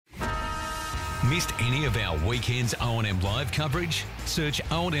Missed any of our weekend's O&M Live coverage? Search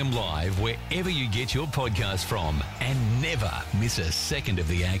O&M Live wherever you get your podcast from and never miss a second of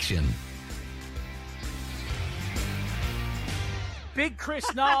the action. Big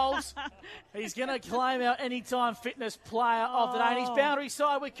Chris Knowles. He's going to claim our Anytime Fitness Player of the Day. And he's boundary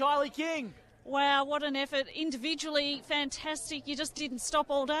side with Kylie King. Wow, what an effort. Individually, fantastic. You just didn't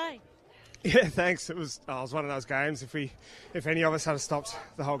stop all day. Yeah, thanks. It was one of those games. If any of us had stopped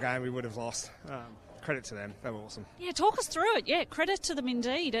the whole game, we would have lost. Credit to them. They were awesome. Yeah, talk us through it. Yeah, credit to them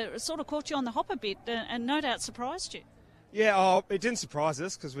indeed. It sort of caught you on the hop a bit and no doubt surprised you. Yeah, it didn't surprise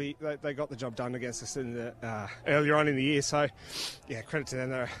us because they got the job done against us earlier on in the year. So, yeah, credit to them.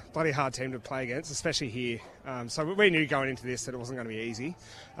 They're a bloody hard team to play against, especially here. So we knew going into this that it wasn't going to be easy.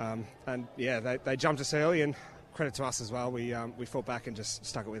 And, yeah, they jumped us early, and credit to us as well. We fought back and just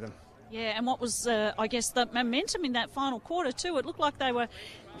stuck it with them. Yeah, and what was, I guess, the momentum in that final quarter too? It looked like they were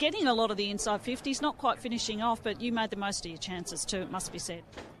getting a lot of the inside 50s, not quite finishing off, but you made the most of your chances too, it must be said.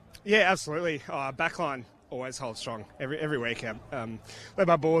 Yeah, absolutely. Backline always holds strong every week. Led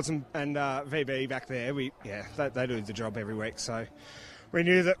by Boards and VB back there. They do the job every week. So we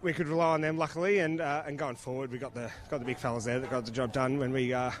knew that we could rely on them, luckily, and going forward, we got the big fellas there that got the job done when we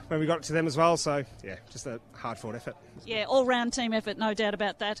got it to them as well. So yeah, just a hard fought effort. Yeah, all round team effort, no doubt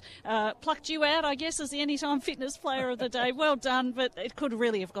about that. Plucked you out, I guess, as the Anytime Fitness Player of the Day. Well done, but it could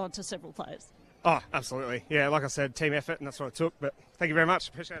really have gone to several players. Oh, absolutely. Yeah, like I said, team effort, and that's what it took. But thank you very much.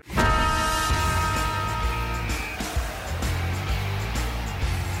 Appreciate it.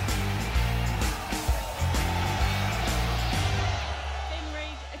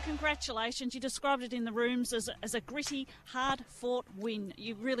 Congratulations. You described it in the rooms as a gritty, hard-fought win.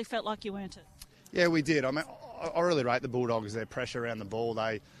 You really felt like you earned it. Yeah, we did. I mean, I really rate the Bulldogs, their pressure around the ball.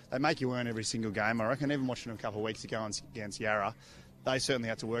 They make you earn every single game, I reckon. Even watching them a couple of weeks ago against Yarra, they certainly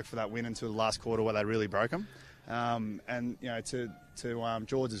had to work for that win until the last quarter where they really broke them. And, you know, to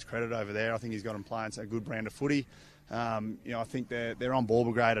George's credit over there, I think he's got them playing a good brand of footy. I think they're on ball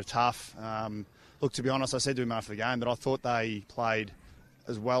brigade, are tough. Look, to be honest, I said to him after the game that I thought they played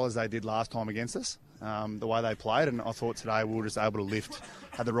as well as they did last time against us, the way they played, and I thought today we were just able to lift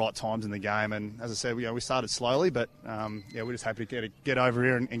at the right times in the game. And as I said, we started slowly, but we're just happy to get over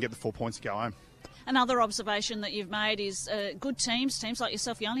here and get the 4 points to go home. Another observation that you've made is good teams like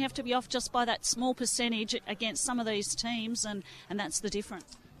yourself, you only have to be off just by that small percentage against some of these teams, and that's the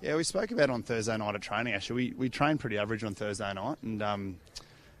difference. Yeah, we spoke about it on Thursday night at training, actually. We trained pretty average on Thursday night, and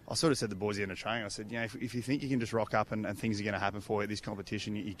I sort of said to the boys at the end of training, I said, if you think you can just rock up and things are going to happen for you at this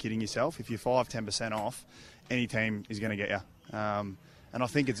competition, you're kidding yourself. If you're 5-10% off, any team is going to get you. And I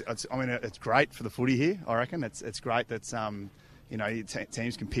think it's great for the footy here, I reckon. It's great that,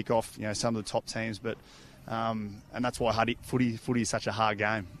 teams can pick off, some of the top teams, but and that's why footy is such a hard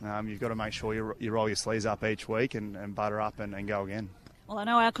game. You've got to make sure you roll your sleeves up each week and butter up and go again. Well, I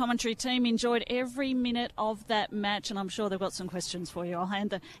know our commentary team enjoyed every minute of that match, and I'm sure they've got some questions for you. I'll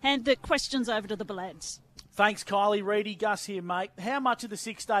hand the questions over to the lads. Thanks, Kylie. Reedy, Gus here, mate. How much of the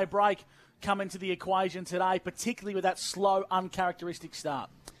 6-day break come into the equation today, particularly with that slow, uncharacteristic start?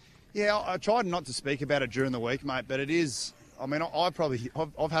 Yeah, I tried not to speak about it during the week, mate, but it is. I mean, I've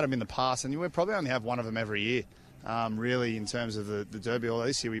had them in the past, and we probably only have one of them every year, really, in terms of the Derby. Although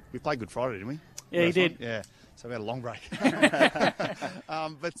this year we played Good Friday, didn't we? Yeah, you did. Yeah. So we had a long break.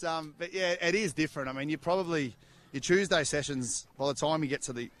 But yeah, it is different. I mean, your Tuesday sessions, by the time you get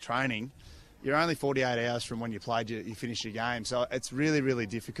to the training, you're only 48 hours from when you played, you finish your game. So it's really, really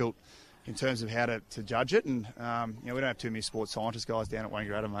difficult in terms of how to judge it. And, we don't have too many sports scientist guys down at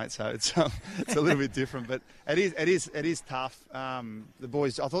Wangaratta, mate. So it's a little bit different. But it is tough. I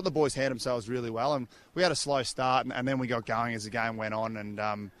thought the boys handled themselves really well. And we had a slow start, and then we got going as the game went on.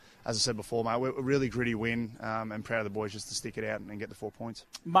 And, as I said before, mate, we're a really gritty win, and proud of the boys just to stick it out and get the 4 points.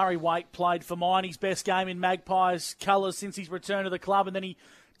 Murray Waite played for mine, his best game in Magpies colours since his return to the club, and then he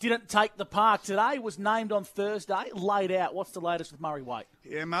didn't take the park today, was named on Thursday, laid out. What's the latest with Murray Waite?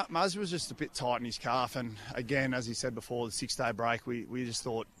 Yeah, Muzz was just a bit tight in his calf, and again, as he said before, the 6-day break, we just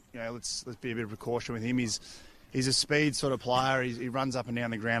thought, let's be a bit of precaution with him. He's a speed sort of player. He runs up and down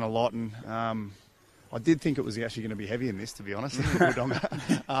the ground a lot, and I did think it was actually going to be heavy in this, to be honest,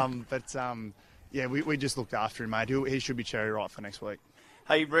 Wodonga. We just looked after him, mate. He should be cherry ripe for next week.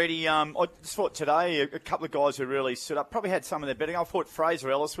 Hey, Reedy, I just thought today a couple of guys who really stood up, probably had some of their betting. I thought Fraser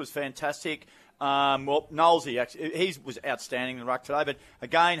Ellis was fantastic. Knowles, he was outstanding in the ruck today. But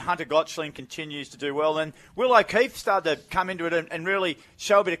again, Hunter Gottschling continues to do well. And Will O'Keefe started to come into it and really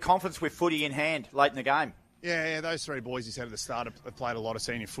show a bit of confidence with footy in hand late in the game. Yeah, those three boys you said at the start have played a lot of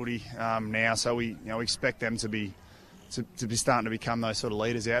senior footy now, so we expect them to be to be starting to become those sort of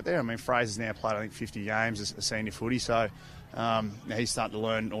leaders out there. I mean, Fraser's now played, I think, 50 games as a senior footy, so now he's starting to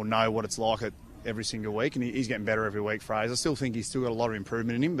learn or know what it's like every single week, and he's getting better every week, Fraser. I still think he's still got a lot of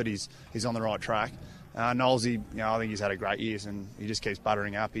improvement in him, but he's on the right track. Knowles, I think he's had a great year, and he just keeps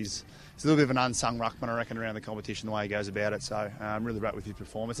buttering up. He's a little bit of an unsung ruckman, I reckon, around the competition, the way he goes about it. So I'm really right with his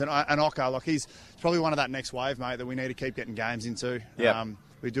performance. And Ocko, like, he's probably one of that next wave, mate, that we need to keep getting games into. Yep.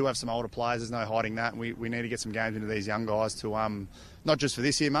 We do have some older players, there's no hiding that. And we need to get some games into these young guys to, not just for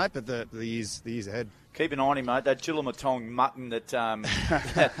this year, mate, but the years ahead. Keep an eye on him, mate. That Jillamatong mutton that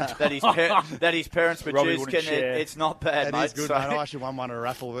his parents produced, it's not bad, mate. It is good, mate. I actually won one at a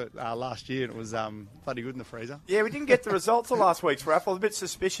raffle last year, and it was bloody good in the freezer. Yeah, we didn't get the results of last week's raffle. I was a bit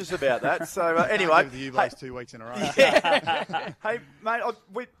suspicious about that. So anyway, with you blokes 2 weeks in a row. Yeah. Hey, mate,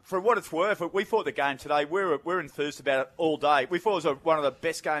 for what it's worth, we thought the game today. We're enthused about it all day. We thought it was one of the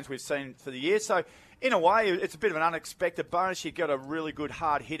best games we've seen for the year. So, in a way, it's a bit of an unexpected bonus. You got a really good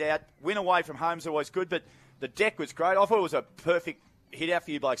hard hit out. Win away from home's always good, but the deck was great. I thought it was a perfect hit out for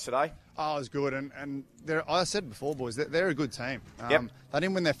you blokes today. Oh, it was good, and I said before, boys, they're a good team. Yep. They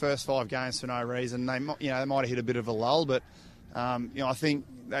didn't win their first 5 games for no reason. They might have hit a bit of a lull, but I think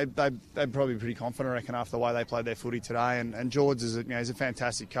they'd probably be pretty confident, I reckon, after the way they played their footy today. And George is he's a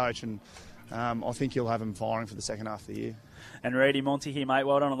fantastic coach, and I think he'll have them firing for the second half of the year. And Reid, Monty here, mate.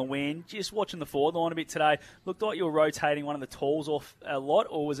 Well done on the win. Just watching the forward line a bit today, looked like you were rotating one of the talls off a lot,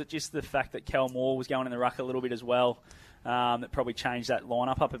 or was it just the fact that Cal Moore was going in the ruck a little bit as well that probably changed that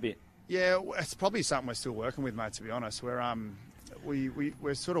lineup up a bit? Yeah, it's probably something we're still working with, mate, to be honest.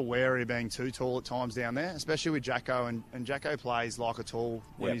 We're sort of wary of being too tall at times down there, especially with Jacko, and Jacko plays like a tall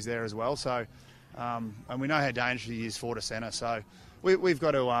when he's there as well. So, and we know how dangerous he is forward to centre, so we've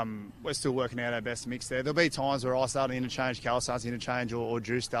got to, we're still working out our best mix there. There'll be times where I start to interchange, Cal starts to interchange, or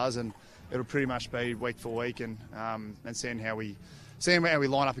Juice does, and it'll pretty much be week for week, and seeing how we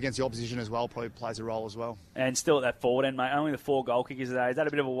line up against the opposition as well probably plays a role as well. And still at that forward end, mate, only the 4 goal kickers today. Is that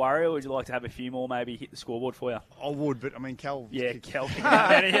a bit of a worry, or would you like to have a few more maybe hit the scoreboard for you? I would, but I mean, Cal... Yeah, Cal kicking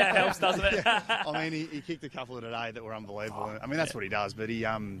it helps, doesn't it? Yeah. I mean, he kicked a couple of today that were unbelievable. I mean, that's what he does, but he...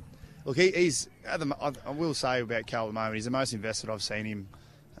 Look, he's... I will say about Cal at the moment, he's the most invested I've seen him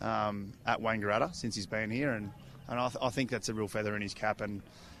at Wangaratta since he's been here, and I think that's a real feather in his cap, and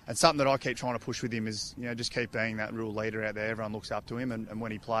something that I keep trying to push with him is, just keep being that real leader out there. Everyone looks up to him, and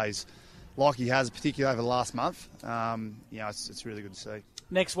when he plays like he has, particularly over the last month, it's really good to see.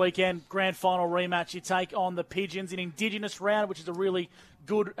 Next weekend, grand final rematch. You take on the Pigeons in Indigenous round, which is a really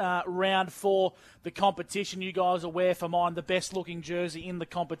good round for the competition. You guys are aware, for mine, the best-looking jersey in the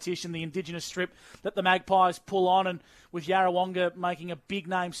competition, the Indigenous strip that the Magpies pull on. And with Yarrawonga making a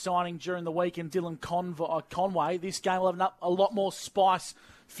big-name signing during the week and Dylan Conway, this game will have a lot more spice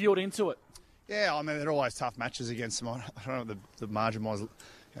fueled into it. Yeah, I mean, they're always tough matches against them. I don't know what the margin was.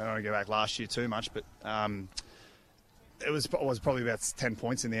 I don't want to go back last year too much, but... It was probably about 10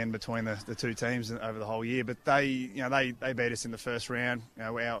 points in the end between the two teams over the whole year. But they beat us in the first round.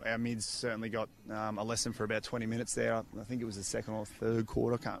 Our mids certainly got a lesson for about 20 minutes there. I think it was the second or third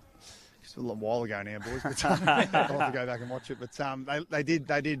quarter. It's a while ago now, boys. But I'll have to go back and watch it. But they did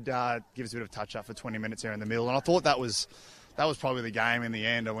give us a bit of touch up for 20 minutes there in the middle, and I thought that was probably the game in the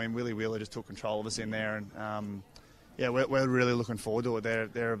end. I mean, Willie Wheeler just took control of us in there, and. Yeah, we're really looking forward to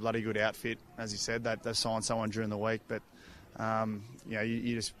it. They're a bloody good outfit, as you said. They've signed someone during the week, but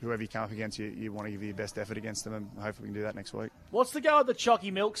you just, whoever you come up against, you want to give your best effort against them, and hopefully we can do that next week. What's the go at the Chalky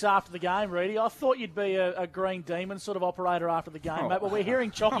Milks after the game, Reedy? I thought you'd be a Green Demon sort of operator after the game, mate, but we're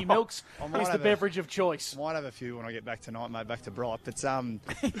hearing Chalky Milks is the beverage of choice. I might have a few when I get back tonight, mate, back to Bright. But no,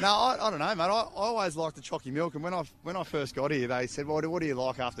 I don't know, mate. I always liked the Chalky Milk, and when I first got here, they said, well, what do you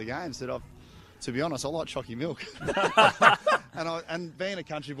like after the game? I said, to be honest, I like Chalky Milk. and being a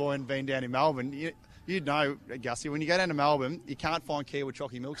country boy and being down in Melbourne, you'd know, Gussie, when you go down to Melbourne, you can't find Kiwi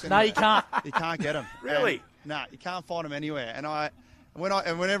Chalky Milks anywhere. No, you can't. You can't get them. Really? No, you can't find them anywhere. And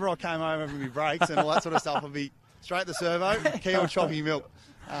whenever I came home over my breaks and all that sort of stuff, I'd be straight to the servo, Kiwi Chalky Milk.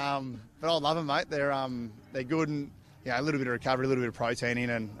 But I love them, mate. They're good, and a little bit of recovery, a little bit of protein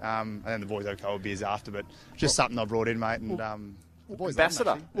in, and then the boys have a couple of beers after. But just something I brought in, mate, and.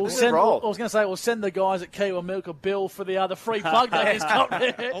 Ambassador. We'll send the guys at Kiwi Milk a bill for the free plug they just got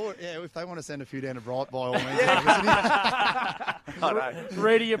there. If they want to send a few down to Bright, by all means.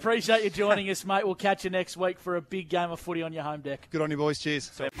 Reedy, appreciate you joining us, mate. We'll catch you next week for a big game of footy on your home deck. Good on you, boys.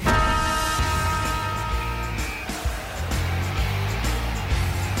 Cheers.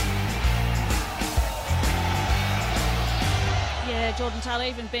 Jordan Taylor,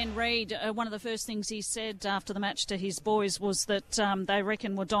 even Ben Reid, one of the first things he said after the match to his boys was that they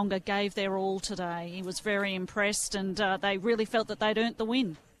reckon Wodonga gave their all today. He was very impressed, and they really felt that they'd earned the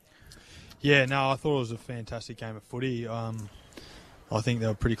win. Yeah, no, I thought it was a fantastic game of footy. I think they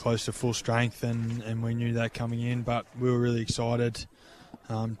were pretty close to full strength, and we knew that coming in, but we were really excited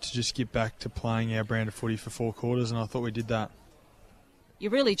to just get back to playing our brand of footy for 4 quarters, and I thought we did that. You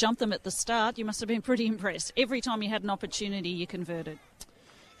really jumped them at the start. You must have been pretty impressed. Every time you had an opportunity, you converted.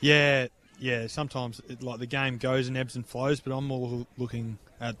 Yeah. Sometimes the game goes in ebbs and flows, but I'm more looking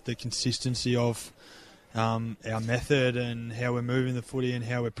at the consistency of our method and how we're moving the footy and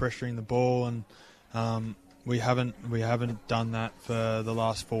how we're pressuring the ball, and we haven't done that for the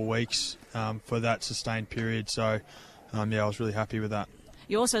last 4 weeks for that sustained period. So I was really happy with that.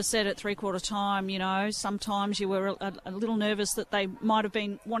 You also said at three-quarter time, sometimes you were a little nervous that they might have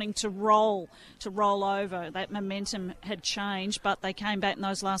been wanting to roll over. That momentum had changed, but they came back in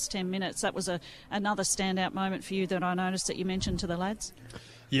those last 10 minutes. That was another standout moment for you that I noticed that you mentioned to the lads.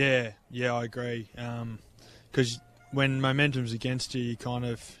 Yeah, I agree. Because when momentum's against you,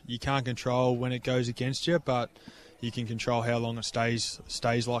 you can't control when it goes against you, but you can control how long it stays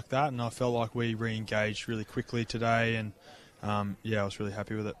like that. And I felt like we re-engaged really quickly today, and I was really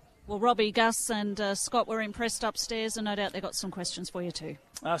happy with it. Well, Robbie, Gus and Scott were impressed upstairs, and no doubt they've got some questions for you too.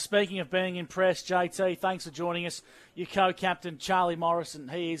 Speaking of being impressed, JT, thanks for joining us. Your co-captain, Charlie Morrison,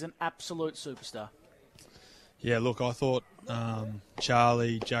 he is an absolute superstar. Yeah, look, I thought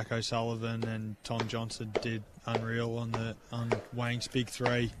Charlie, Jack O'Sullivan and Tom Johnson did unreal on Wang's big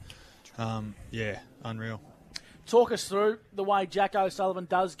 3. Unreal. Talk us through the way Jack O'Sullivan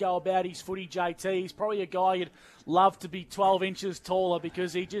does go about his footy, JT. He's probably a guy you'd love to be 12 inches taller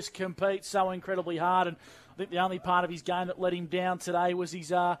because he just competes so incredibly hard. And I think the only part of his game that let him down today was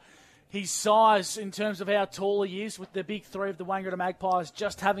his size in terms of how tall he is, with the big 3 of the Wangaratta Magpies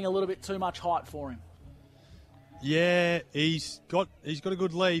just having a little bit too much height for him. Yeah, he's got a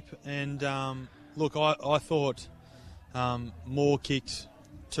good leap. And, look, I thought Moore kicked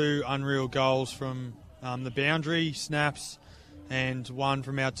 2 unreal goals from the boundary snaps and 1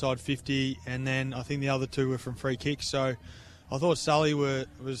 from outside 50, and then I think the other 2 were from free kicks. So I thought Sully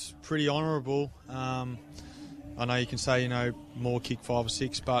was pretty honourable. I know you can say, Moore kicked 5 or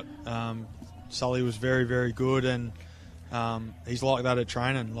 6, but Sully was very, very good, and he's like that at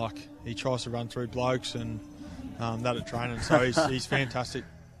training. Like, he tries to run through blokes and that at training. So he's fantastic.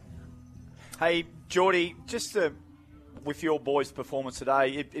 Hey, Geordie, just with your boys' performance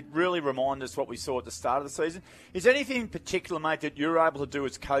today, it really reminded us what we saw at the start of the season. Is there anything in particular, mate, that you're able to do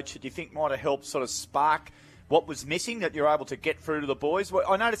as coach that you think might have helped sort of spark what was missing, that you're able to get through to the boys? Well,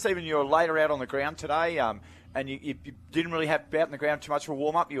 I noticed even you were later out on the ground today, and you didn't really have to be out on the ground too much for a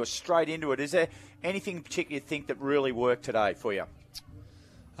warm-up. You were straight into it. Is there anything in particular you think that really worked today for you?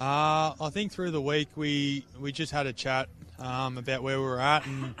 I think through the week we just had a chat about where we were at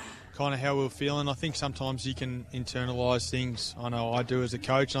and kind of how we were feeling. I think sometimes you can internalise things. I know I do as a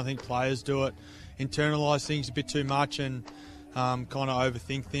coach, and I think players do it. Internalise things a bit too much and kind of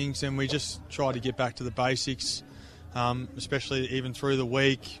overthink things, and we just try to get back to the basics, especially even through the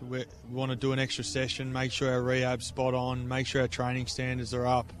week. We want to do an extra session, make sure our rehab's spot on, make sure our training standards are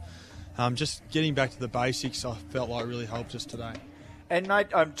up. Just getting back to the basics, I felt like really helped us today. And, mate,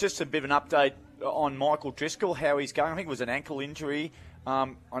 just a bit of an update on Michael Driscoll, how he's going. I think it was an ankle injury. I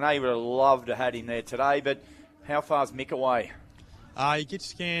know you would have loved to have had him there today, but how far's Mick away? He gets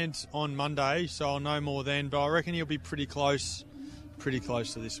scanned on Monday, so I'll know more then, but I reckon he'll be pretty close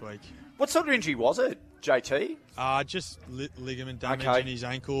to this week. What sort of injury was it, JT? Just ligament damage in his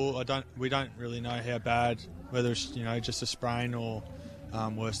ankle. We don't really know how bad, whether it's just a sprain or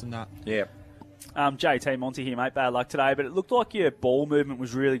worse than that. Yeah. JT, Monty here, mate. Bad luck today, but it looked like your ball movement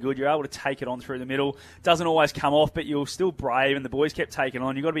was really good. You're able to take it on through the middle. Doesn't always come off, but you're still brave, and the boys kept taking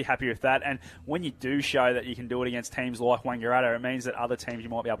on. You've got to be happy with that. And when you do show that you can do it against teams like Wangaratta, it means that other teams you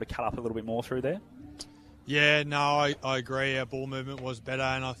might be able to cut up a little bit more through there. Yeah, no, I agree. Our ball movement was better,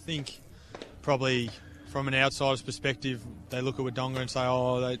 and I think probably from an outsider's perspective, they look at Wodonga and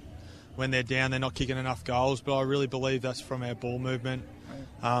say, when they're down, they're not kicking enough goals. But I really believe that's from our ball movement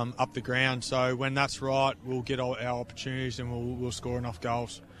up the ground. So when that's right, we'll get our opportunities and we'll score enough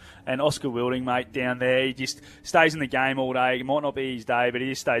goals. And Oscar Wilding, mate, down there, he just stays in the game all day. It might not be his day, but he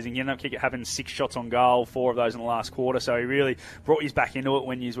just stays in. He ended up having 6 shots on goal, 4 of those in the last quarter. So he really brought you back into it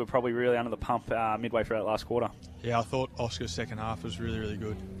when you were probably really under the pump midway through that last quarter. Yeah, I thought Oscar's second half was really, really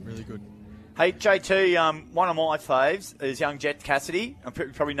good. Really good. Hey, JT, one of my faves is young Jet Cassidy. You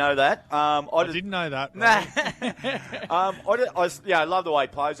probably know that. I didn't know that. I love the way he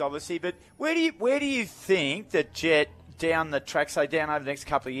plays, obviously. But where do you think that Jet down the track, say down over the next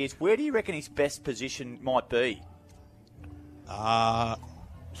couple of years, where do you reckon his best position might be? Don't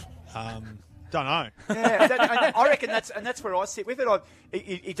know. Yeah, I reckon that's where I sit with it.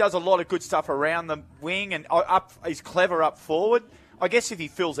 He does a lot of good stuff around the wing and he's clever up forward. I guess if he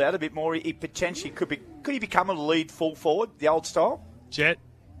fills out a bit more, he potentially could he become a lead full forward, the old style? Jet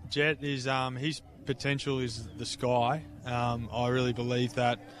is his potential is the sky. I really believe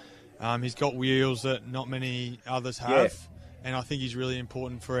that he's got wheels that not many others have, and I think he's really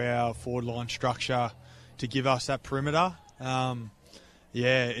important for our forward line structure to give us that perimeter.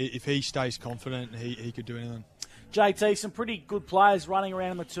 If he stays confident, he could do anything. JT, some pretty good players running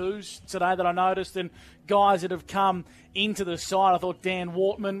around in the twos today that I noticed, and guys that have come into the side. I thought Dan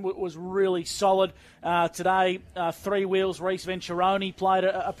Wortman was really solid today. Three wheels, Reece Venturoni played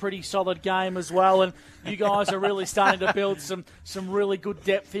a pretty solid game as well, and you guys are really starting to build some really good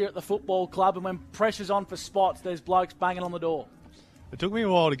depth here at the football club, and when pressure's on for spots, there's blokes banging on the door. It took me a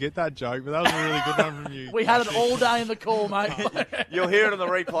while to get that joke, but that was a really good one from you. We had it all day in the call, mate. You'll hear it on the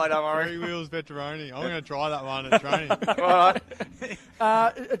replay, don't worry. Three wheels, Vetteroni. I'm going to try that one at training. All right.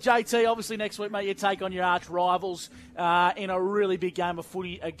 JT, obviously next week, mate, you take on your arch rivals in a really big game of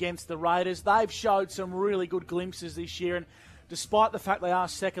footy against the Raiders. They've showed some really good glimpses this year, and despite the fact they are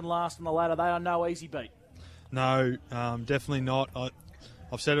second last on the ladder, they are no easy beat. No, definitely not.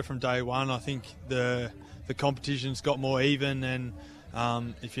 I've said it from day one. I think the competition's got more even, and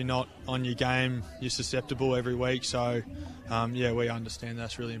if you're not on your game, you're susceptible every week. So, we understand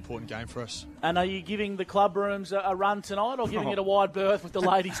that's a really important game for us. And are you giving the club rooms a run tonight, or giving it a wide berth with the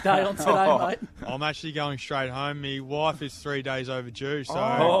ladies' day on today, mate? I'm actually going straight home. My wife is 3 days overdue, so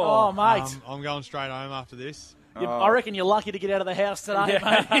mate. I'm going straight home after this. I reckon you're lucky to get out of the house today,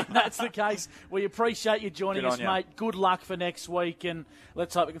 mate. If that's the case. We appreciate you joining us, mate. Good luck for next week, and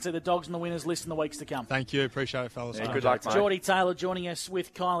let's hope we can see the Dogs and the winners list in the weeks to come. Thank you. Appreciate it, fellas. Yeah, good luck, mate. Geordie Taylor joining us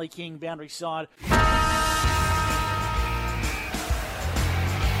with Kylie King, Boundary Side.